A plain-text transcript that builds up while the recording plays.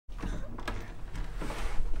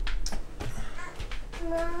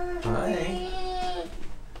Hi.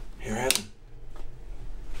 Here I am.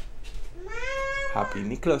 Happy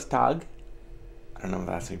Nikolaustag. I don't know if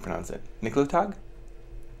that's how you pronounce it. Nikolaustag?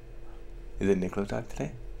 Is it Nikolaustag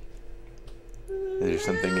today? Is there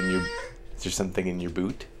something in your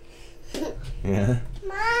boot? Yeah.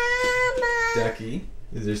 Mama. Ducky,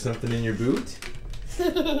 is there something in your boot?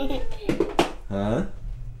 Huh?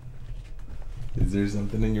 Is there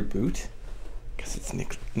something in your boot? Guess it's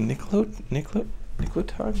Nikolaustag.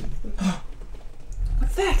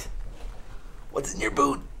 What's that? What's in your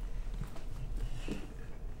boot?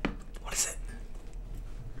 What is it?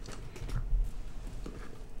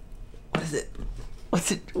 What is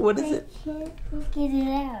it? What is it? Get it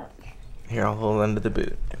out. Here, I'll hold under the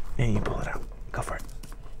boot. And you pull it out. Go for it.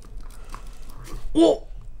 Whoa!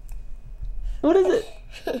 What is it?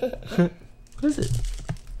 What is it?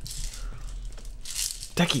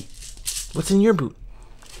 Ducky, what's in your boot?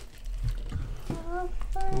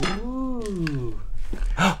 Ooh.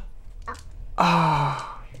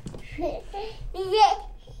 Ah.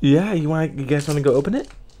 Yeah, you guys want to go open it?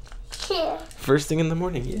 Yeah. First thing in the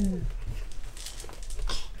morning, yeah.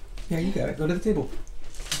 Yeah, you got it. Go to the table.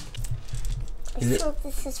 I think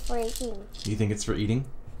this is for eating. You think it's for eating?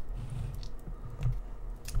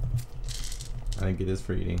 I think it is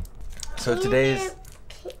for eating. So today's...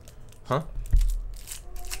 Huh?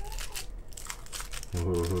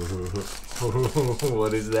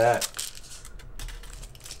 What is that?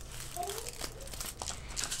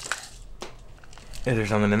 Is there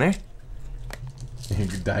something in there? You're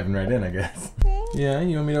diving right in, I guess. Yeah,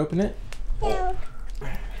 you want me to open it? No.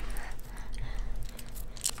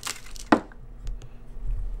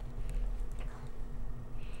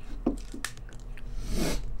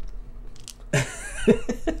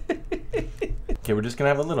 Okay, we're just gonna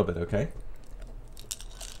have a little bit, okay?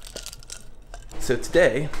 So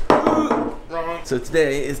today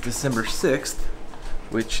is December 6th,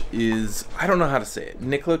 which is, I don't know how to say it.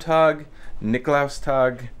 Nikolaustag,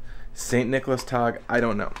 St. Nikolaustag, I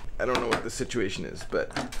don't know. I don't know what the situation is,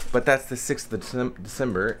 but that's the 6th of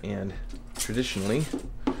December, and traditionally,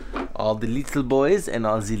 all the little boys and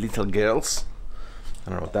all the little girls, I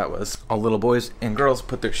don't know what that was, all little boys and girls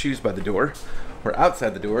put their shoes by the door, or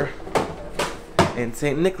outside the door, and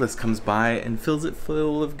St. Nicholas comes by and fills it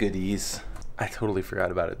full of goodies. I totally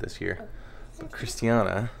forgot about it this year, but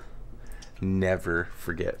Christiana never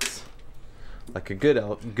forgets. Like a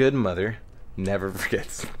good mother, never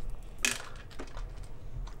forgets.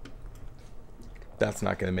 That's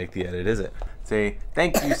not gonna make the edit, is it? Say,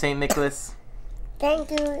 thank you, St. Nicholas.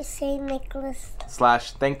 Thank you, St. Nicholas. /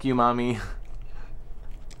 thank you, Mommy.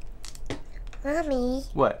 Mommy.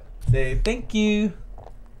 What? Say, thank you.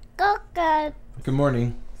 Go, God. Good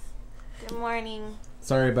morning. Good morning.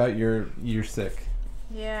 Sorry about you're sick.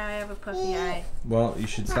 Yeah, I have a puffy eye. Well, you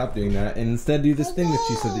should stop doing that and instead do this thing that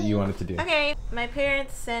you said that you wanted to do. Okay, my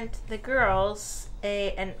parents sent the girls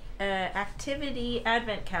an activity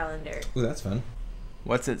advent calendar. Ooh, that's fun.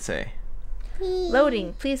 What's it say?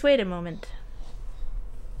 Loading. Please wait a moment.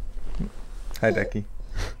 Hi, Ducky.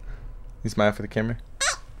 You smile for the camera?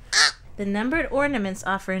 The numbered ornaments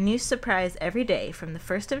offer a new surprise every day from the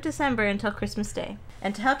 1st of December until Christmas Day.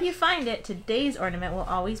 And to help you find it, today's ornament will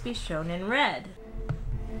always be shown in red.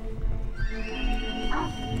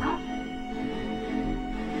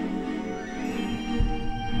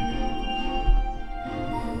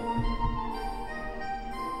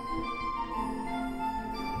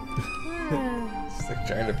 Just like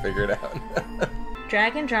trying to figure it out.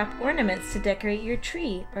 Drag and drop ornaments to decorate your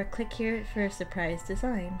tree, or click here for a surprise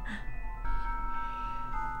design.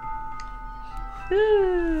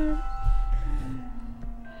 Oh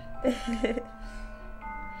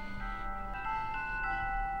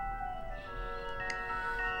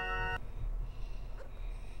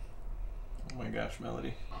my gosh,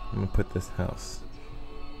 Melody. I'm gonna put this house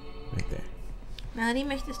right there. Melody,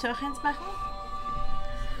 möchtest du auch eins machen?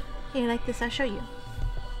 Here, you like this? I'll show you.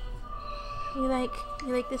 You like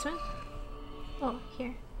this one? Oh,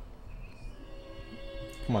 here.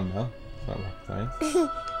 Come on, Mel. It's not rocket science.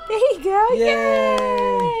 There you go! Yay!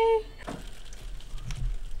 Yay!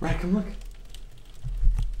 Right, come look.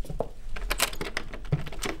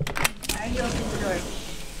 Alright, you open the door.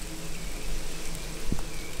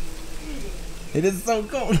 It is so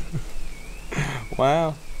cold.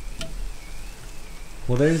 Wow.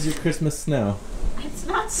 Well, there's your Christmas snow. It's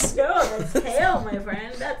not snow, that's hail, my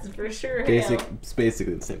friend. That's for sure hail. It's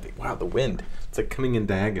basically the same thing. Wow, the wind. It's like coming in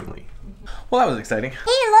diagonally. Well, that was exciting.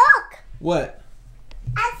 Hey, look! What?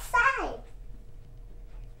 Outside.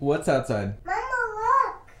 What's outside? Mama,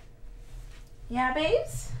 look. Yeah,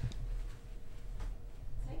 babes?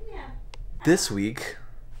 This week,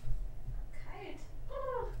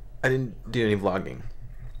 I didn't do any vlogging.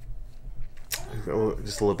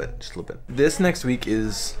 Just a little bit. This next week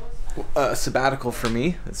is a sabbatical for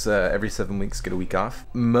me. It's every 7 weeks, get a week off.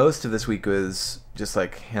 Most of this week was just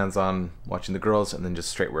like hands-on watching the girls and then just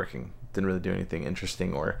straight working. Didn't really do anything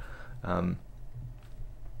interesting or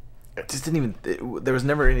it just didn't even, there was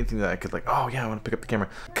never anything that I could like, oh yeah, I want to pick up the camera.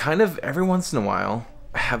 Kind of every once in a while,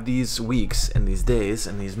 I have these weeks and these days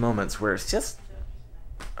and these moments where it's just,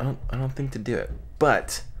 I don't think to do it.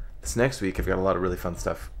 But this next week, I've got a lot of really fun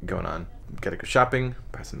stuff going on. Gotta go shopping,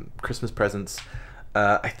 buy some Christmas presents.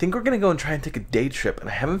 I think we're gonna go and try and take a day trip, and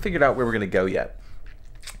I haven't figured out where we're gonna go yet.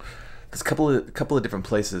 There's a couple of different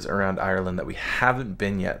places around Ireland that we haven't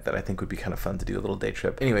been yet that I think would be kind of fun to do a little day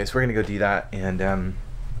trip. Anyways, we're gonna go do that, and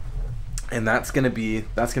that's gonna be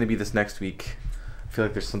this next week. I feel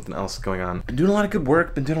like there's something else going on. Been doing a lot of good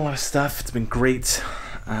work, been doing a lot of stuff. It's been great,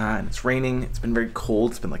 and it's raining. It's been very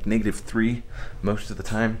cold. It's been like -3 most of the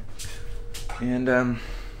time, and that's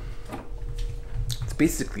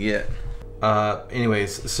basically it.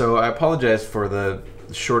 Anyways, so I apologize for the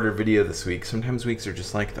shorter video this week. Sometimes weeks are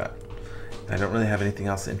just like that. I don't really have anything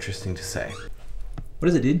else interesting to say. What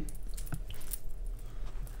is it, dude?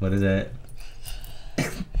 What is it?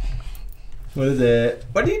 What is it?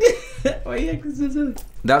 What do you do? Why are you acting so silly?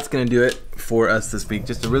 That's gonna do it for us this week.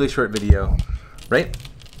 Just a really short video, right?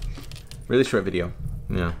 Really short video,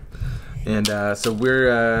 yeah. And so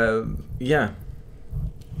we're, yeah.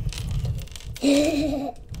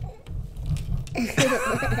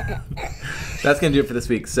 That's gonna do it for this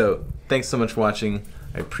week. So thanks so much for watching.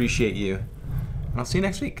 I appreciate you. I'll see you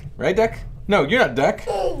next week. Right, Duck? No, you're not Duck.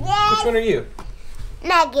 Yes. Which one are you?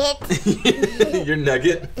 Nugget. You're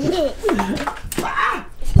Nugget. For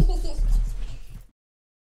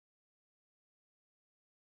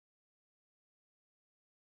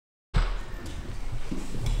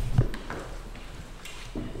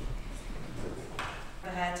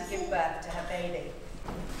her to give birth to her baby.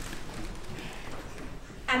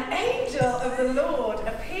 An angel of the Lord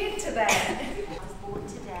appeared to them. I was born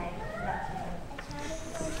today.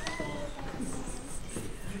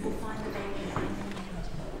 You will find the baby and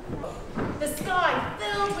the sky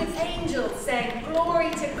filled with angels saying, "Glory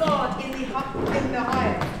to God in the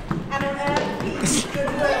highest, and on earth peace,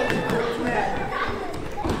 goodwill towards men."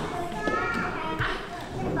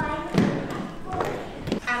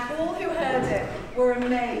 And all who heard it were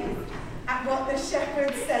amazed at what the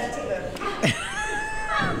shepherds said to them.